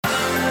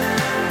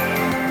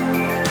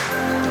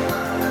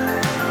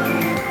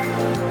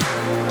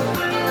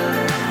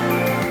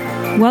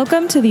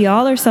Welcome to the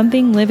All or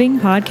Something Living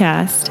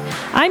podcast.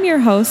 I'm your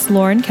host,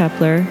 Lauren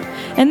Kepler,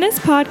 and this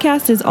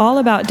podcast is all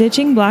about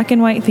ditching black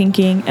and white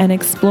thinking and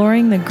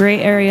exploring the gray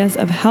areas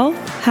of health,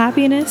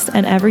 happiness,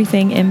 and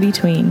everything in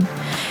between.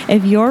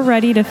 If you're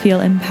ready to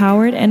feel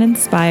empowered and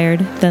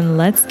inspired, then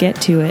let's get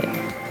to it.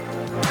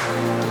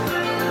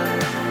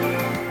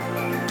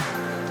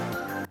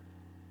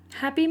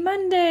 Happy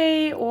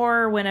Monday,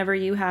 or whenever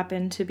you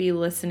happen to be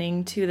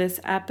listening to this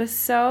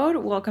episode.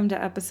 Welcome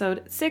to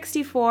episode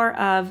 64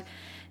 of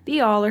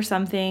the All or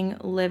Something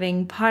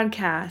Living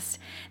podcast.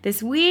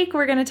 This week,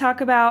 we're going to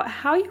talk about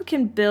how you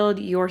can build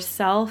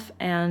yourself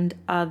and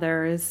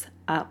others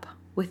up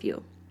with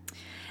you.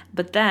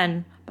 But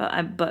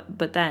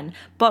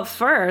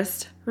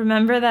first,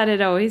 remember that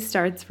it always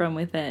starts from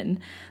within.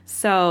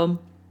 So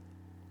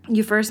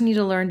you first need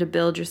to learn to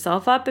build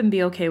yourself up and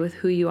be okay with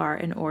who you are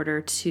in order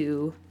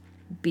to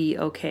be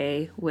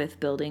okay with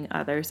building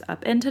others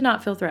up and to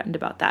not feel threatened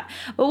about that.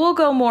 But we'll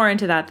go more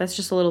into that. That's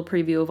just a little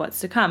preview of what's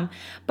to come.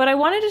 But I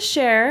wanted to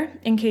share,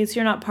 in case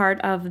you're not part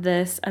of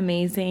this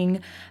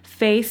amazing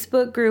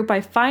Facebook group,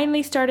 I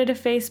finally started a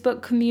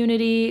Facebook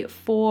community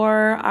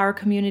for our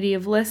community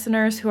of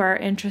listeners who are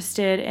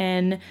interested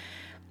in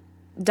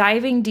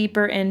diving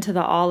deeper into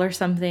the all or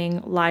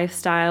something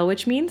lifestyle,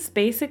 which means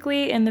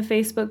basically in the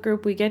Facebook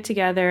group, we get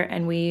together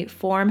and we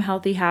form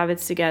healthy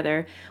habits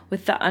together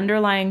with the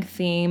underlying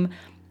theme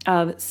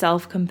of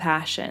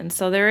self-compassion.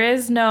 So there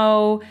is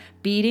no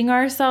beating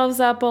ourselves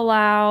up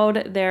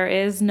aloud. There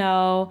is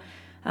no,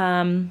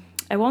 I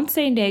won't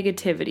say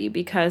negativity,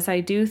 because I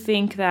do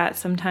think that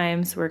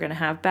sometimes we're going to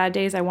have bad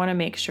days. I want to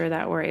make sure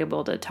that we're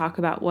able to talk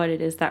about what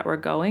it is that we're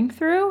going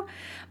through,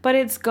 but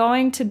it's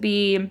going to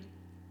be,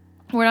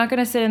 we're not going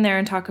to sit in there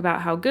and talk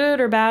about how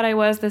good or bad I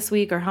was this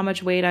week or how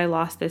much weight I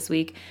lost this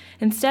week.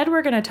 Instead,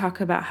 we're going to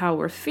talk about how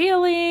we're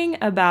feeling,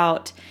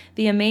 about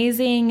the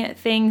amazing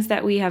things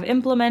that we have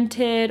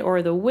implemented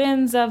or the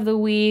wins of the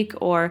week.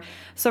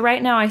 So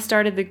right now I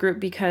started the group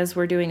because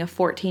we're doing a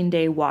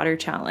 14-day water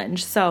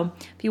challenge. So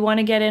if you want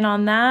to get in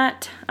on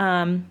that,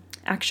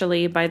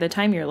 actually, by the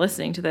time you're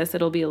listening to this,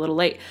 it'll be a little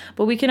late.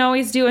 But we can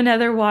always do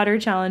another water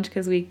challenge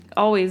because we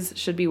always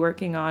should be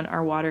working on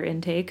our water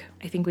intake.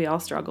 I think we all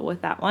struggle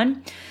with that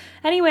one.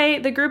 Anyway,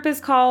 the group is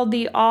called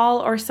the All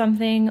or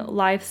Something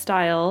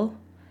Lifestyle,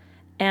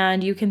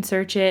 and you can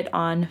search it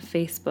on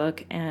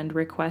Facebook and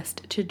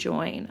request to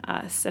join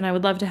us. And I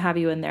would love to have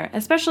you in there,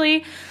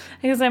 especially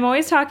because I'm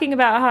always talking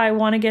about how I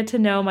want to get to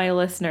know my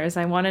listeners.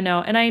 I want to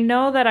know, and I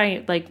know that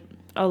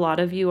a lot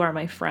of you are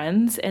my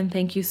friends, and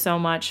thank you so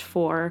much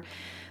for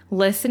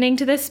listening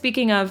to this.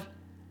 Speaking of,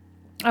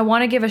 I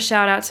want to give a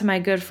shout out to my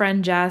good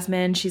friend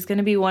Jasmine. She's going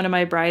to be one of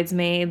my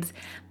bridesmaids,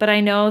 but I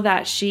know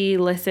that she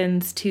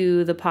listens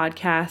to the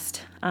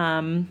podcast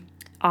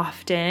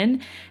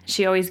often.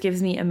 She always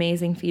gives me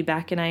amazing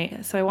feedback,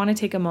 and so I want to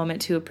take a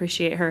moment to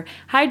appreciate her.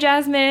 Hi,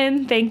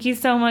 Jasmine. Thank you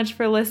so much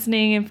for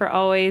listening and for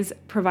always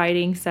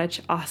providing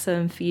such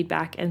awesome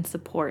feedback and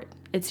support.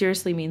 It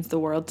seriously means the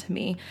world to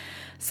me.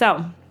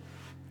 So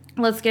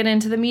let's get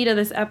into the meat of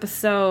this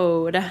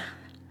episode.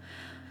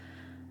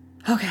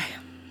 Okay,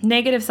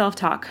 negative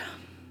self-talk.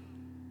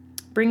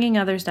 Bringing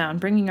others down,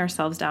 bringing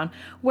ourselves down.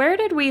 Where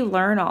did we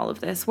learn all of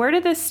this? Where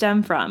did this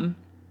stem from?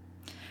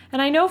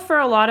 And I know for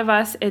a lot of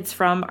us, it's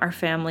from our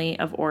family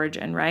of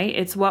origin, right?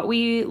 It's what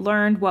we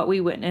learned, what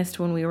we witnessed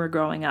when we were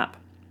growing up.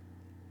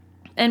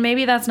 And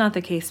maybe that's not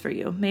the case for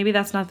you. Maybe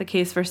that's not the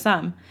case for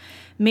some.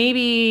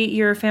 Maybe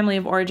your family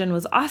of origin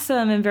was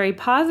awesome and very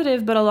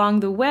positive, but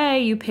along the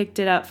way you picked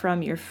it up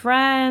from your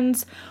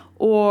friends,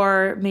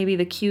 or maybe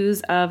the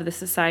cues of the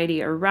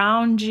society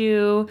around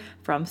you,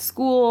 from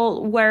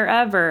school,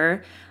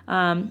 wherever.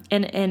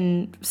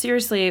 And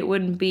seriously, it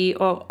wouldn't be,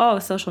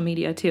 social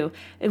media too.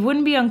 It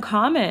wouldn't be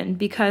uncommon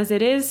because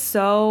it is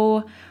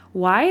so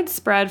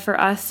widespread for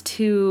us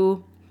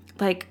to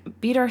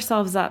beat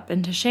ourselves up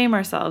and to shame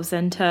ourselves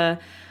and to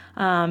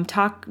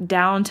talk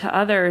down to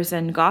others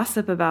and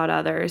gossip about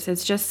others.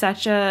 It's just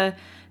such a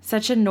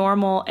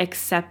normal,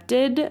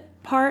 accepted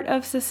part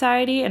of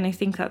society, and I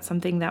think that's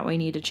something that we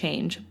need to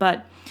change.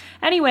 But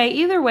anyway,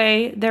 either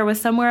way, there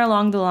was somewhere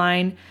along the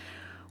line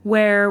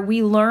where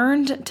we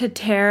learned to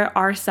tear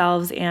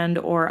ourselves and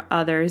or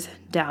others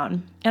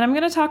down. And I'm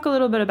going to talk a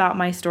little bit about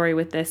my story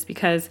with this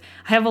because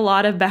I have a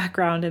lot of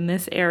background in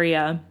this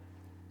area.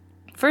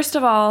 First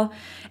of all,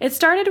 it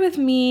started with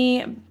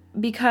me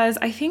because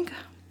I think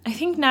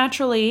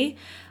naturally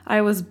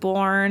I was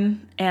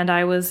born and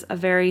I was a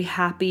very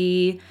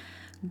happy-go-lucky,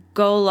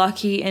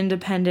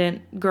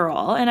 independent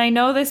girl. And I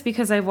know this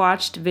because I've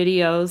watched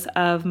videos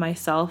of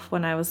myself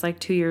when I was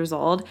 2 years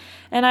old.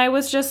 And I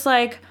was just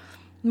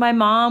my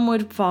mom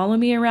would follow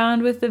me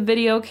around with the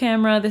video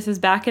camera. This is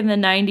back in the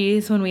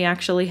 90s when we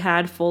actually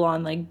had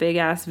full-on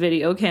big-ass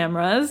video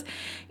cameras.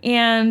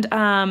 And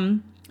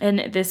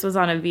this was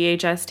on a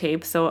VHS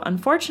tape, so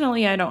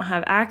unfortunately I don't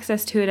have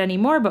access to it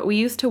anymore, but we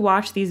used to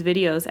watch these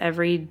videos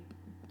every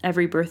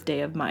birthday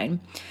of mine.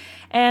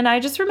 And I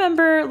just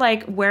remember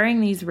like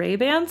wearing these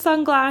Ray-Ban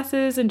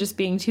sunglasses and just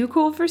being too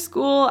cool for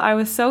school. I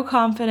was so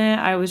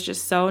confident. I was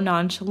just so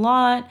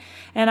nonchalant,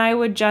 and I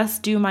would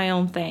just do my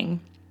own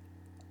thing.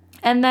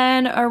 And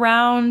then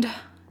around,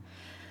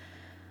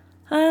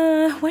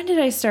 when did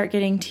I start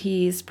getting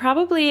teased?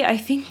 Probably, I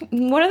think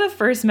one of the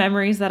first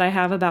memories that I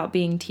have about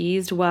being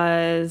teased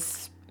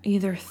was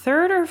either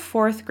 3rd or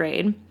 4th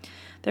grade.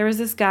 There was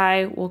this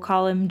guy, we'll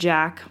call him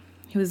Jack.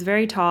 He was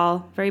very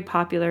tall, very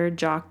popular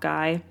jock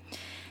guy.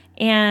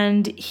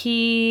 And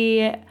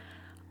he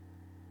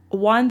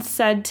once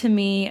said to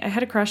me, I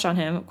had a crush on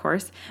him, of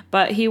course,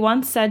 but he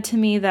once said to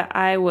me that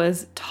I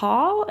was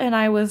tall and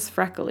I was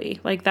freckly.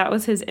 Like, that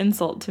was his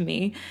insult to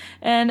me.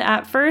 And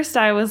at first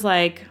I was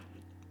like,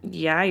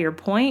 yeah, your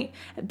point.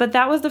 But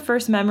that was the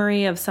first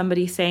memory of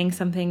somebody saying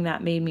something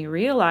that made me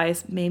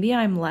realize maybe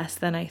I'm less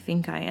than I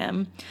think I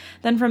am.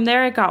 Then from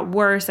there it got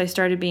worse. I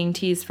started being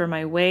teased for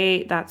my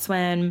weight. That's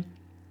when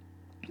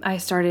I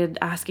started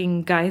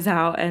asking guys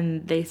out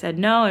and they said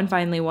no. And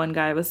finally one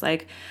guy was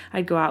like,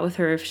 I'd go out with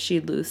her if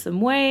she'd lose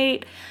some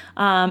weight.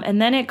 And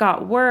then it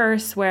got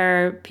worse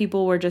where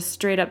people were just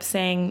straight up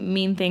saying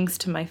mean things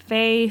to my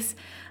face.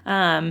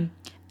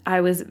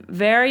 I was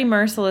very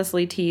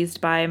mercilessly teased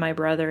by my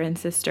brother and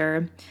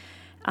sister,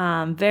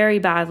 very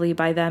badly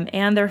by them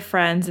and their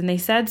friends. And they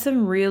said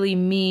some really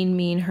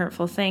mean,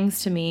 hurtful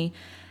things to me.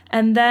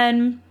 And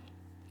then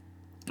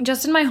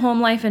just in my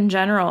home life in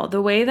general,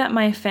 the way that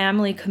my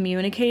family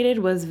communicated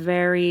was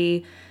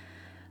very,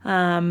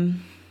 how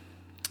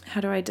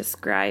do I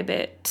describe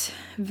it?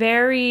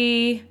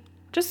 Very,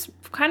 just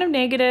kind of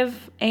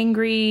negative,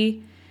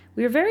 angry.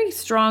 We were very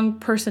strong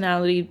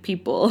personality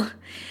people.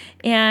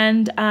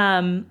 And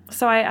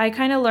so I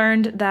kind of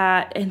learned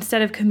that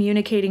instead of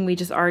communicating, we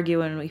just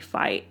argue and we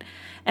fight.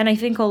 And I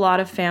think a lot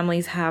of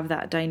families have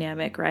that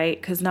dynamic, right?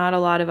 Because not a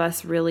lot of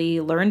us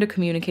really learn to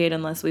communicate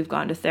unless we've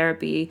gone to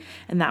therapy.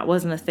 And that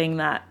wasn't a thing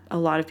that a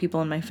lot of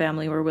people in my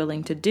family were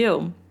willing to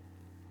do.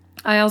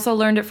 I also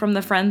learned it from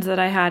the friends that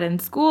I had in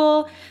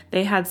school.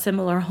 They had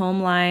similar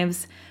home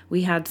lives.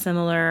 We had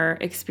similar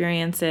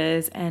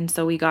experiences. And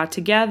so we got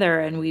together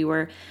and we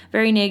were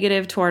very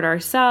negative toward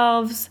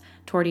ourselves,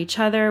 toward each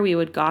other. We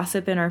would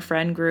gossip in our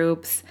friend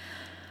groups.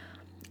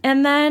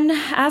 And then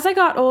as I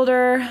got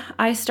older,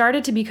 I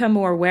started to become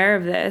more aware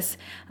of this.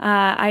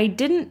 I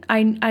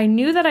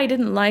knew that I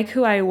didn't like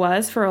who I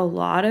was for a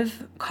lot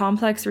of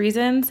complex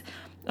reasons.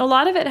 A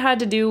lot of it had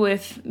to do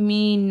with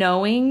me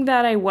knowing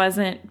that I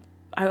wasn't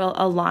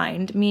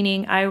aligned,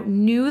 meaning I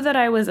knew that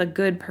I was a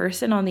good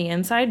person on the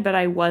inside, but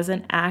I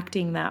wasn't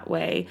acting that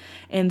way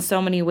in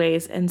so many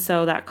ways. And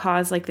so that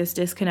caused like this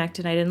disconnect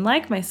and I didn't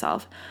like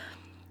myself.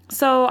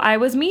 So I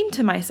was mean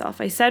to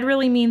myself. I said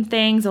really mean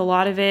things. A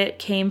lot of it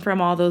came from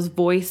all those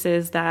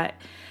voices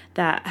that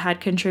had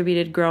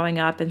contributed growing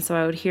up. And so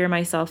I would hear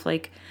myself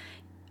like,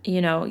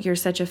 you're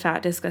such a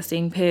fat,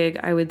 disgusting pig.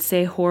 I would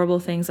say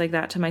horrible things like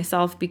that to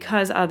myself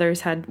because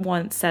others had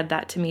once said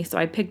that to me. So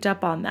I picked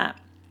up on that.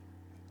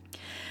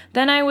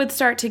 Then I would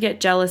start to get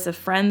jealous of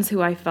friends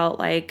who I felt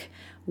like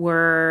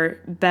were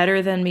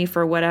better than me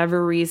for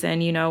whatever reason.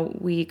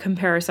 We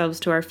compare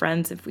ourselves to our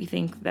friends if we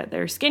think that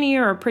they're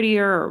skinnier or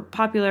prettier or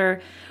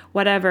popular,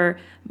 whatever,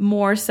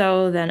 more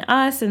so than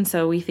us. And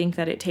so we think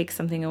that it takes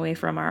something away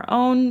from our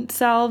own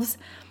selves.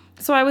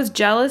 So I was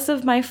jealous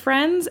of my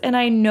friends and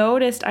I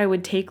noticed I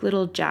would take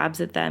little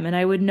jabs at them and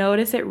I would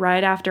notice it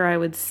right after I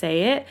would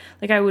say it.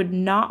 Like I would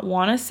not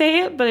want to say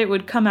it, but it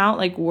would come out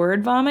like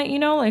word vomit,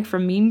 like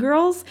from Mean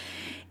Girls.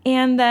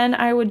 And then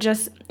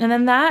and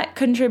then that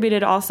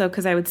contributed also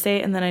because I would say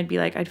it and then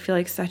I'd feel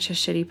like such a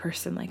shitty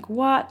person. Like,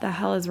 what the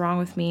hell is wrong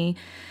with me?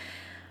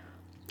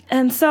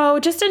 And so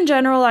just in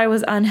general, I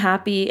was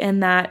unhappy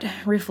and that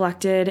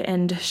reflected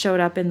and showed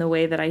up in the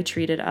way that I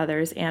treated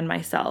others and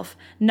myself.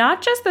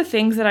 Not just the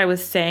things that I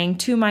was saying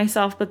to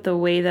myself, but the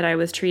way that I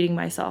was treating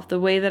myself, the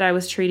way that I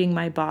was treating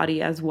my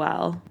body as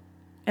well.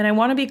 And I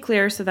want to be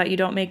clear so that you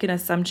don't make an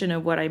assumption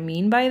of what I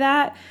mean by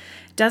that.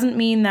 It doesn't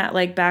mean that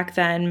like back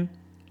then,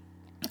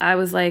 I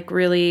was like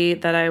really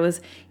that I was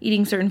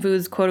eating certain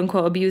foods, quote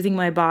unquote, abusing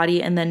my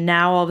body. And then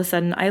now all of a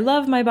sudden I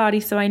love my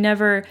body, so I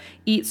never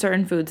eat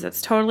certain foods.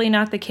 That's totally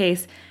not the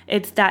case.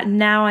 It's that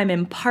now I'm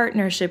in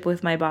partnership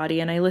with my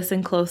body and I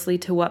listen closely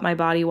to what my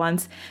body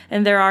wants.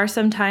 And there are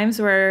some times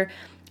where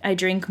I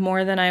drink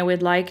more than I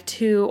would like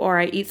to, or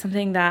I eat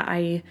something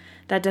that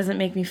doesn't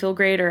make me feel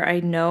great, or I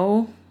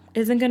know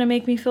isn't going to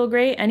make me feel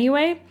great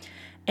anyway.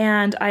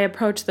 And I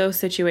approach those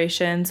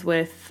situations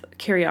with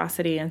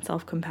curiosity and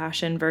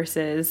self-compassion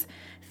versus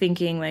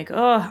thinking like,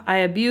 oh, I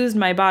abused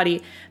my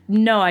body.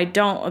 No, I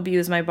don't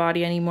abuse my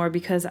body anymore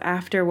because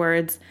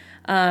afterwards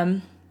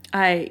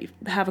I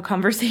have a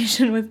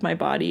conversation with my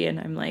body and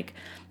I'm like,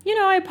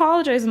 I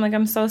apologize. I'm like,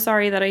 I'm so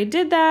sorry that I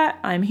did that.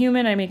 I'm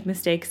human. I make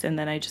mistakes. And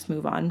then I just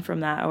move on from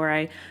that. Or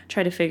I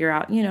try to figure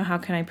out, how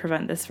can I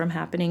prevent this from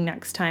happening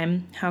next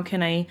time? How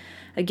can I,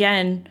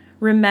 again,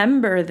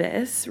 remember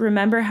this,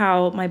 remember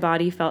how my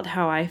body felt,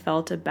 how I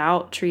felt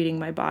about treating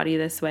my body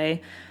this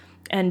way.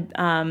 And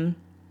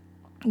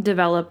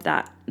develop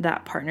that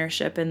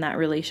partnership and that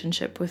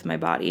relationship with my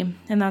body.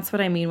 And that's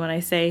what I mean when I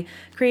say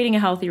creating a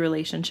healthy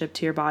relationship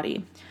to your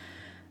body.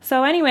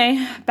 So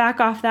anyway, back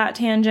off that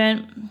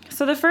tangent.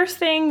 So the first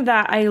thing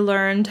that I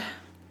learned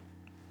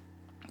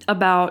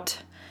about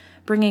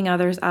bringing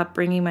others up,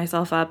 bringing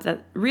myself up,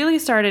 that really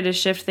started to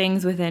shift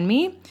things within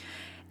me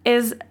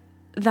is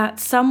that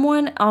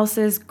someone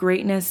else's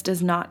greatness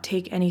does not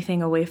take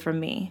anything away from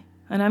me.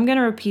 And I'm going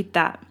to repeat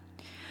that.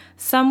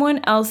 Someone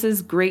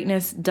else's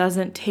greatness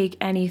doesn't take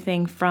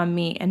anything from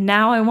me. And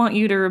now I want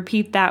you to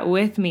repeat that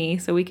with me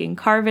so we can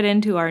carve it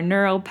into our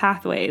neural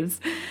pathways.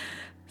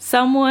 Say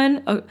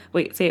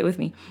it with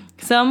me.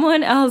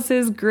 Someone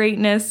else's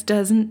greatness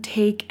doesn't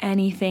take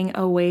anything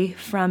away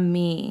from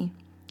me.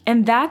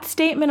 And that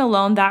statement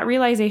alone, that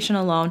realization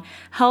alone,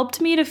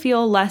 helped me to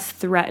feel less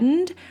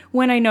threatened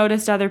when I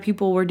noticed other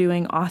people were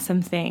doing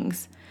awesome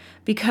things.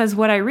 Because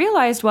what I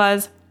realized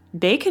was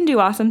they can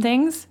do awesome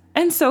things,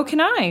 and so can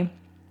I.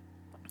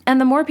 And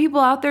the more people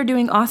out there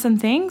doing awesome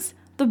things,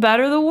 the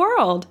better the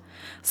world.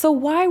 So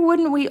why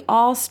wouldn't we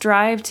all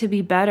strive to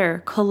be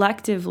better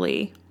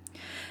collectively?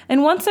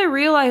 And once I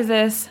realized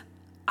this,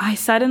 I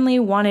suddenly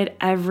wanted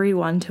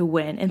everyone to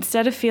win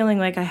instead of feeling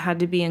like I had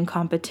to be in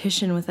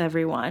competition with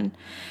everyone.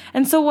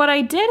 And so what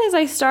I did is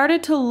I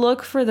started to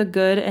look for the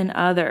good in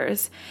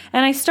others,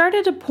 and I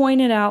started to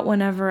point it out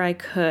whenever I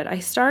could. I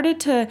started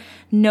to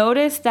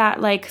notice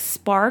that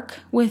spark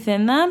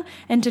within them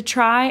and to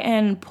try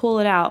and pull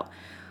it out.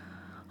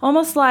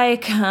 Almost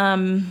like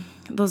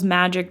those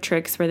magic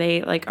tricks where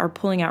they are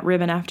pulling out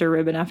ribbon after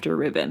ribbon after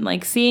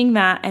ribbon, seeing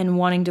that and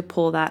wanting to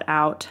pull that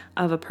out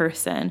of a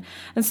person.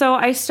 And so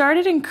I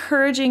started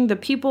encouraging the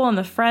people and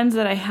the friends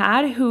that I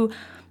had who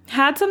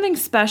had something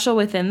special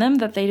within them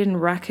that they didn't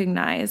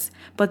recognize,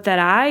 but that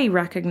I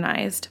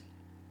recognized.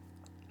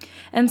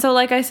 And so,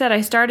 like I said, I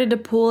started to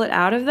pull it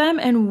out of them,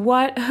 and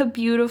what a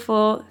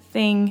beautiful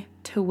thing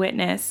to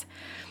witness.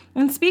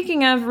 And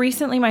speaking of,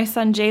 recently my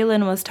son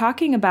Jalen was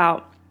talking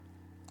about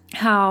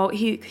how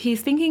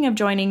he's thinking of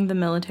joining the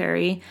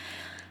military,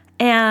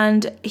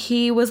 and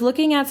he was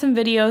looking at some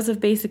videos of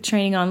basic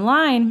training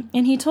online,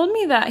 and he told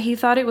me that he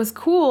thought it was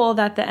cool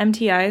that the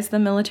MTIs, the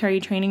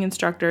military training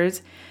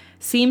instructors,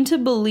 seemed to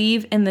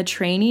believe in the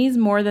trainees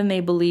more than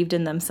they believed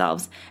in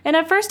themselves. And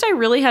at first I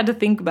really had to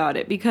think about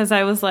it, because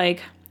I was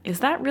like, is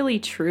that really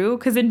true?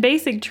 Because in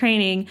basic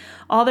training,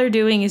 all they're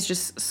doing is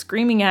just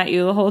screaming at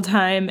you the whole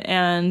time,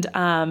 and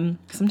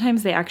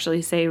sometimes they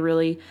actually say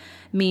really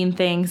mean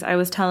things. I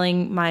was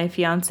telling my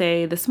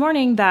fiance this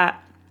morning that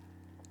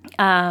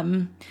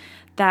one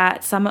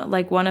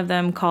of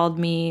them called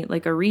me a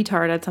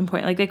retard at some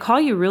point. They call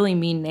you really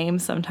mean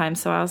names sometimes.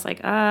 So I was like,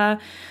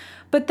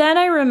 but then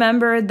I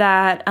remembered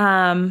that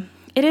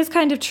it is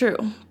kind of true,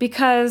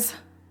 because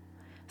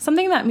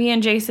something that me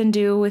and Jason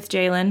do with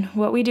Jalen,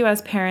 what we do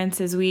as parents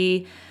is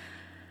we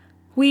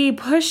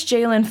push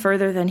Jalen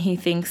further than he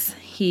thinks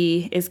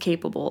he is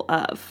capable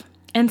of.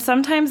 And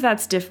sometimes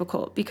that's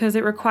difficult because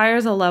it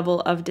requires a level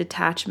of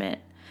detachment.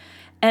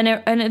 And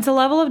it's a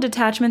level of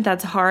detachment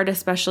that's hard,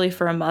 especially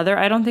for a mother.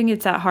 I don't think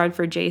it's that hard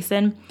for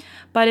Jason,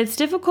 but it's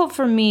difficult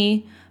for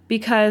me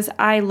because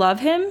I love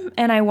him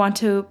and I want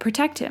to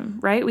protect him,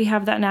 right? We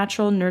have that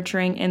natural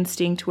nurturing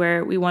instinct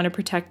where we want to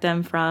protect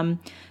them from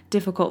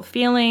difficult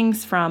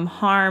feelings, from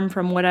harm,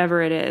 from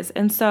whatever it is.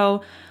 And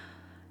so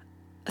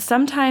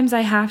sometimes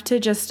I have to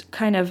just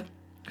kind of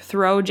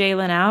throw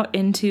Jalen out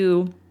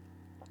into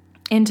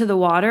the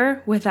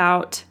water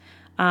without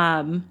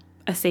a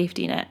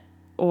safety net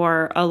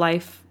or a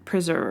life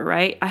preserver,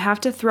 right? I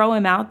have to throw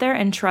him out there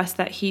and trust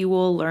that he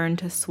will learn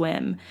to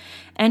swim.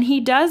 And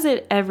he does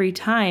it every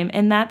time.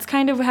 And that's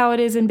kind of how it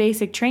is in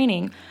basic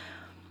training.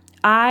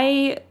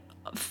 I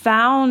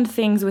found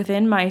things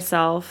within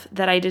myself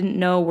that I didn't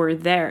know were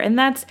there. And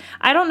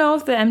I don't know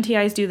if the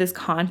MTIs do this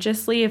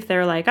consciously, if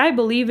they're like, I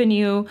believe in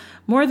you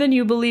more than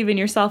you believe in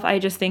yourself. I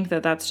just think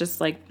that that's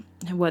just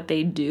what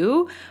they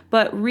do.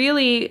 But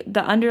really,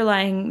 the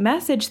underlying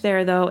message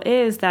there, though,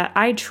 is that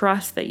I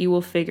trust that you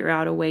will figure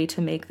out a way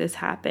to make this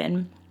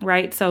happen,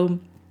 right? So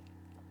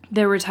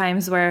there were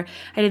times where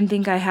I didn't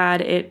think I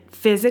had it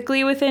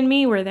physically within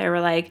me, where they were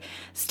like,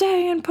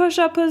 stay in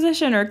push-up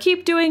position or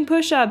keep doing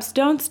push-ups,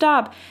 don't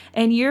stop.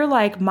 And you're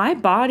like, my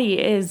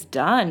body is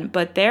done.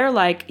 But they're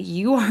like,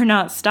 you are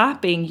not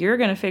stopping. You're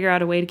going to figure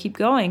out a way to keep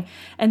going.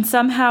 And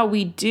somehow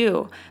we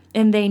do.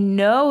 And they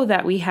know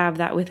that we have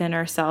that within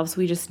ourselves.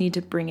 We just need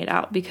to bring it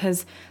out,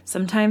 because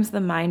sometimes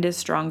the mind is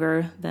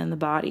stronger than the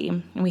body,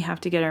 and we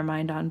have to get our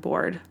mind on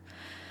board.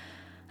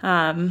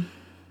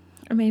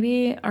 Or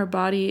maybe our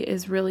body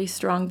is really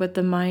strong, but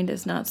the mind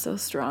is not so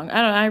strong.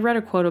 I don't know. I read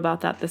a quote about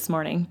that this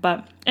morning.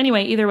 But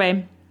anyway, either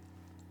way,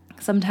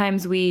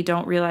 sometimes we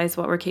don't realize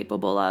what we're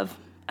capable of.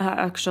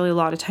 Actually, a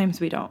lot of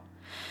times we don't.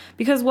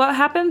 Because what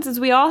happens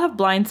is we all have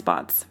blind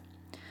spots.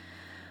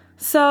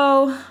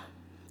 So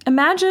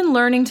imagine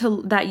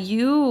that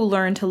you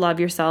learn to love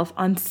yourself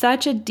on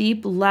such a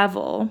deep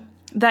level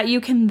that you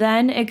can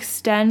then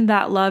extend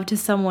that love to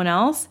someone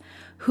else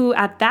who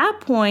at that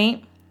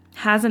point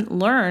hasn't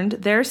learned,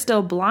 they're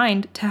still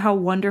blind to how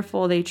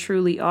wonderful they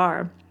truly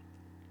are.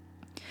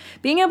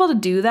 Being able to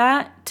do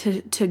that,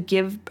 to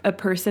give a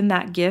person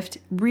that gift,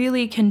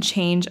 really can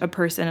change a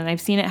person. And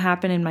I've seen it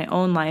happen in my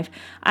own life.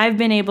 I've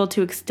been able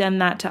to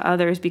extend that to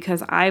others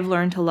because I've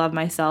learned to love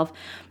myself,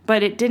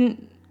 but it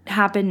didn't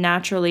happen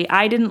naturally.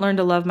 I didn't learn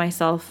to love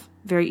myself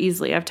very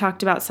easily. I've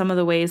talked about some of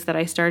the ways that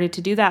I started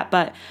to do that,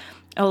 but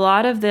a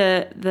lot of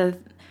the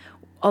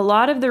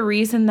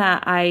reason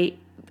that I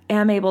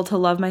am able to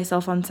love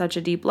myself on such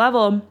a deep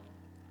level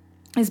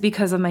is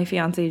because of my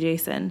fiance,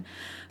 Jason.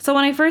 So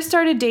when I first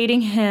started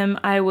dating him,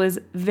 I was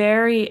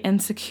very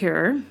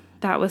insecure.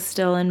 That was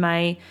still in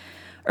my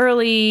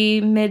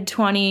early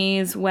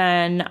mid-20s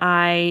when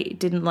I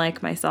didn't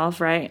like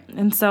myself, right?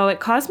 And so it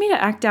caused me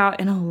to act out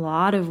in a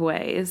lot of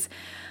ways.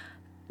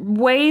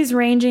 Ways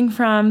ranging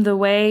from the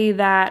way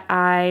that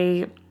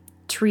I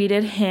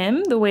treated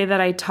him, the way that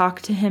I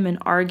talked to him in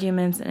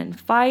arguments and in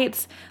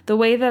fights, the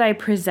way that I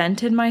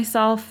presented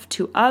myself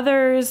to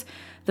others,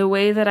 the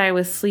way that I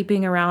was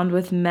sleeping around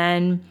with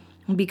men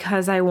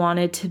because I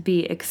wanted to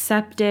be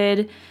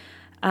accepted.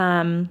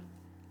 And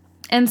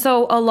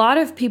so a lot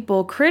of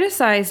people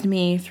criticized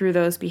me through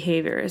those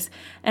behaviors.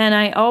 And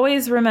I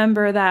always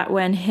remember that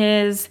when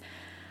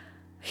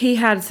he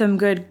had some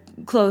good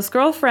close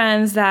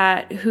girlfriends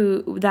that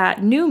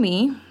knew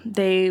me,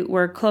 they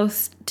were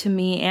close to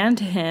me and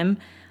to him.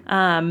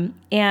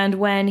 And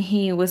when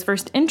he was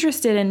first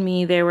interested in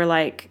me, they were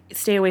like,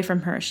 stay away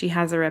from her. She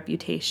has a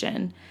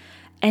reputation.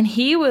 And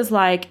he was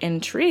like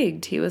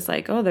intrigued. He was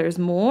like, oh, there's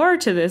more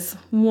to this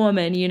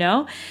woman, you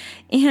know?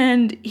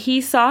 And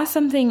he saw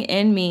something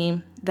in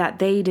me that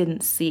they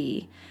didn't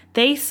see.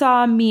 They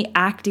saw me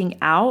acting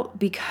out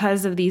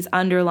because of these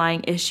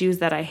underlying issues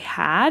that I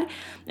had.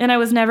 And I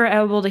was never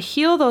able to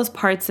heal those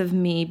parts of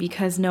me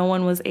because no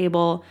one was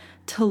able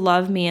to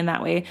love me in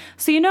that way.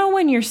 So, you know,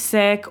 when you're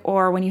sick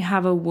or when you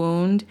have a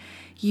wound,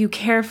 you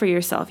care for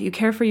yourself, you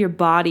care for your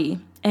body,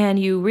 and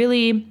you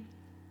really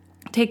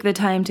take the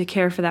time to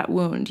care for that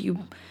wound.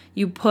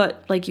 You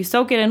put, like, you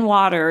soak it in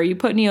water, or you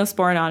put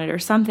Neosporin on it or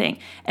something,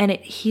 and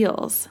it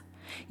heals.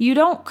 You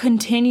don't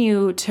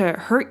continue to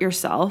hurt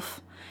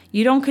yourself.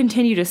 You don't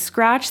continue to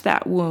scratch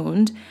that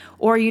wound,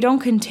 or you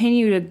don't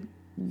continue to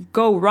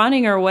go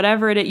running or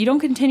whatever it is. You don't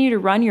continue to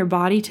run your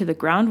body to the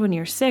ground when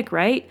you're sick,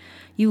 right?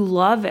 You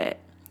love it.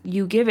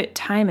 You give it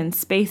time and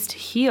space to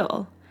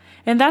heal.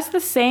 And that's the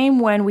same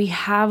when we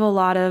have a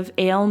lot of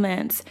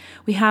ailments.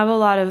 We have a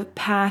lot of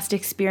past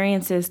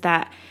experiences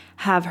that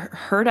have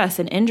hurt us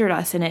and injured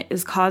us, and it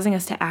is causing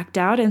us to act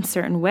out in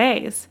certain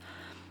ways.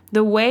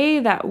 The way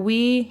that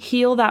we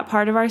heal that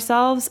part of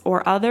ourselves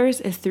or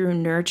others is through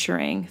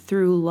nurturing,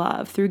 through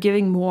love, through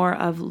giving more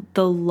of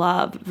the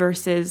love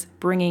versus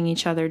bringing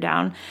each other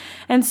down.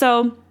 And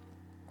so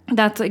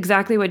that's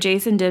exactly what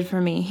Jason did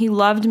for me. He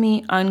loved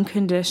me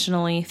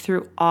unconditionally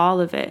through all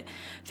of it,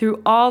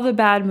 through all the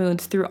bad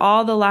moods, through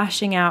all the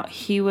lashing out.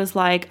 He was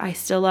like, I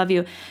still love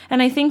you.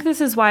 And I think this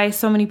is why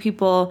so many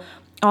people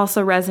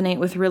also resonate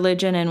with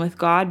religion and with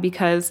God,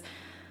 because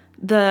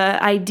the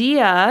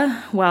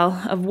idea,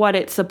 well, of what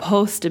it's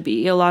supposed to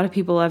be, a lot of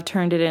people have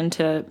turned it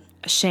into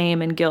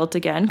shame and guilt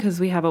again because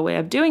we have a way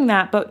of doing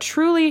that. But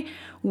truly,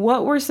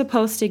 what we're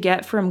supposed to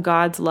get from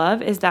God's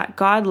love is that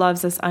God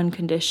loves us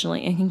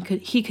unconditionally, and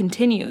he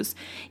continues.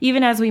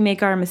 Even as we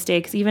make our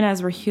mistakes, even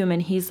as we're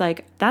human, he's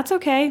like, that's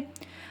okay.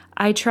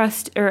 I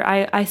trust, or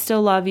I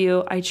still love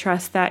you. I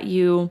trust that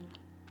you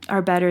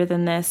are better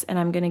than this, and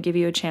I'm going to give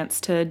you a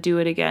chance to do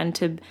it again,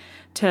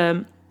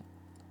 to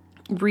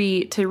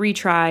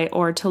retry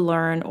or to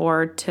learn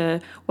or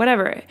to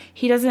whatever.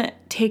 He doesn't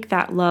take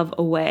that love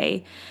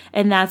away.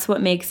 And that's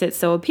what makes it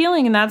so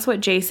appealing. And that's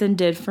what Jason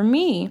did for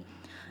me.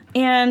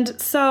 And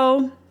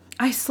so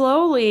I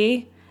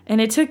slowly, and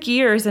it took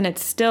years, and it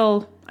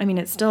still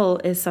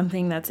is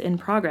something that's in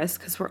progress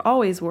because we're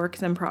always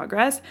works in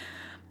progress.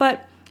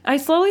 But I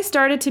slowly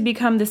started to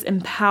become this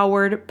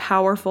empowered,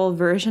 powerful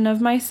version of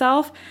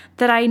myself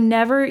that I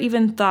never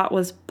even thought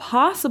was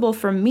possible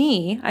for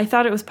me. I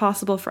thought it was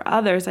possible for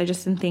others. I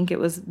just didn't think it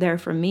was there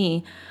for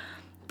me.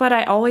 But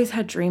I always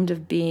had dreamed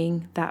of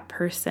being that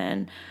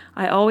person.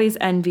 I always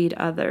envied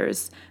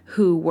others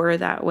who were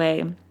that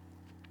way.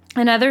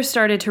 And others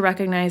started to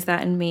recognize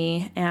that in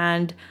me.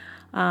 And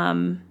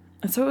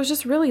so it was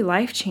just really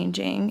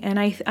life-changing. And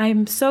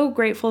I'm so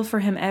grateful for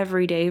him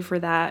every day for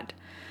that.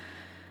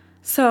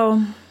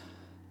 So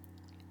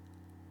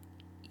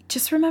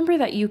just remember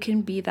that you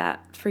can be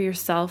that for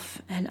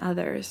yourself and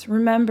others.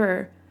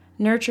 Remember,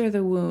 nurture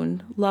the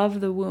wound, love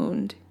the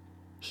wound,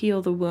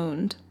 heal the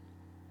wound.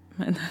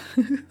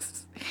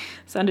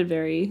 Sounded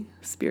very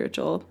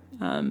spiritual.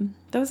 That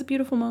was a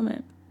beautiful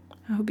moment.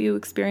 I hope you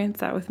experienced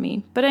that with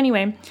me. But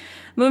anyway,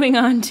 moving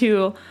on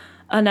to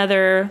a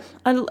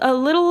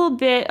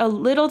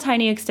little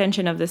tiny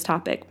extension of this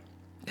topic,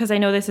 because I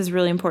know this is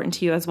really important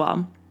to you as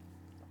well.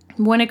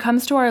 When it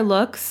comes to our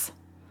looks,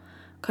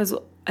 because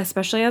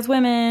especially as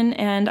women,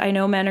 and I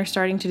know men are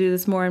starting to do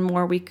this more and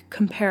more, we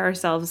compare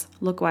ourselves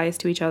look-wise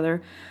to each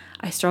other.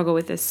 I struggle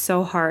with this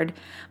so hard.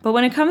 But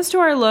when it comes to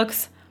our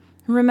looks,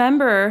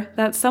 Remember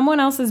that someone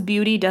else's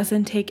beauty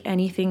doesn't take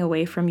anything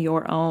away from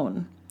your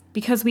own,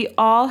 because we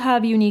all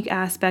have unique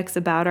aspects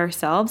about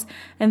ourselves,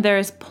 and there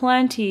is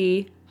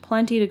plenty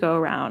to go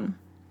around.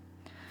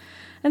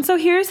 And so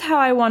here's how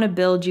I want to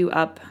build you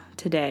up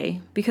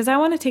today, because I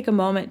want to take a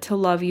moment to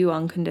love you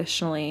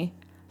unconditionally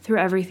through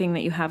everything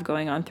that you have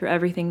going on, through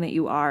everything that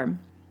you are.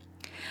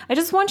 I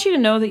just want you to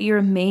know that you're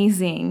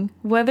amazing,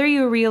 whether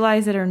you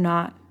realize it or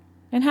not.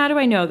 And how do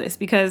I know this?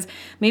 Because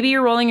maybe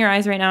you're rolling your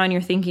eyes right now and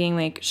you're thinking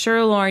like,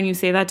 sure, Lauren, you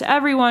say that to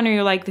everyone, or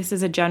you're like, this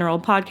is a general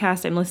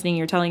podcast. I'm listening.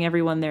 You're telling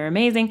everyone they're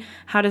amazing.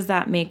 How does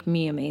that make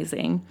me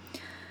amazing?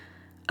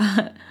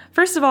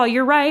 First of all,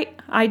 you're right.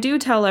 I do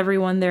tell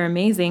everyone they're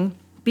amazing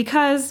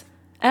because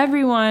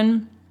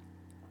almost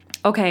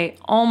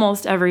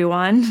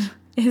everyone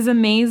is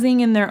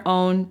amazing in their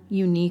own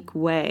unique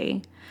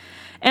way.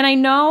 And I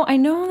know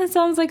that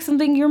sounds like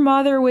something your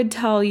mother would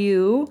tell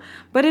you,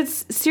 but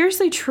it's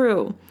seriously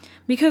true.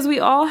 Because we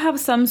all have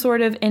some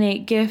sort of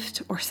innate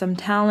gift or some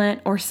talent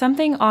or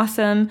something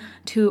awesome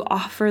to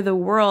offer the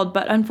world.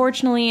 But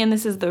unfortunately, and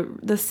this is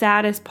the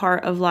saddest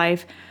part of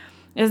life,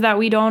 is that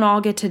we don't all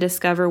get to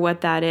discover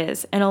what that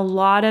is. And a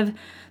lot of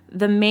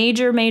the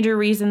major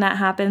reason that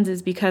happens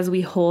is because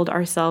we hold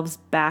ourselves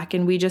back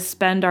and we just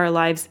spend our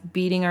lives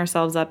beating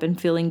ourselves up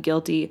and feeling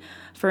guilty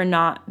for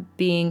not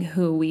being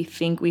who we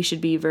think we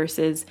should be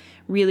versus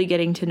really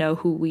getting to know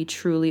who we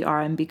truly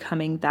are and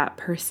becoming that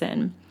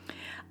person.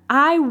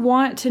 I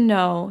want to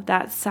know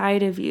that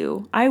side of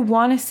you. I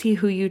want to see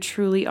who you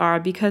truly are,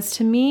 because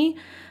to me,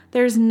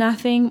 there's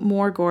nothing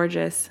more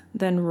gorgeous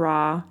than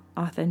raw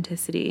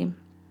authenticity.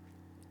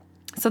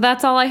 So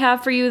that's all I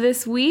have for you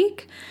this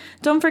week.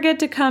 Don't forget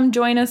to come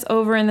join us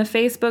over in the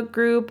Facebook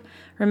group.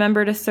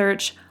 Remember to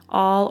search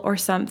All or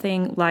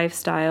Something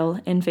Lifestyle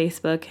in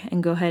Facebook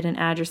and go ahead and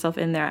add yourself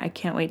in there. I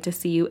can't wait to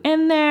see you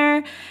in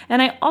there.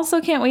 And I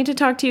also can't wait to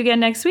talk to you again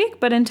next week.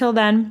 But until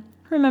then,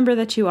 remember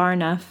that you are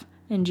enough.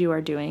 And you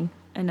are doing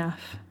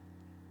enough.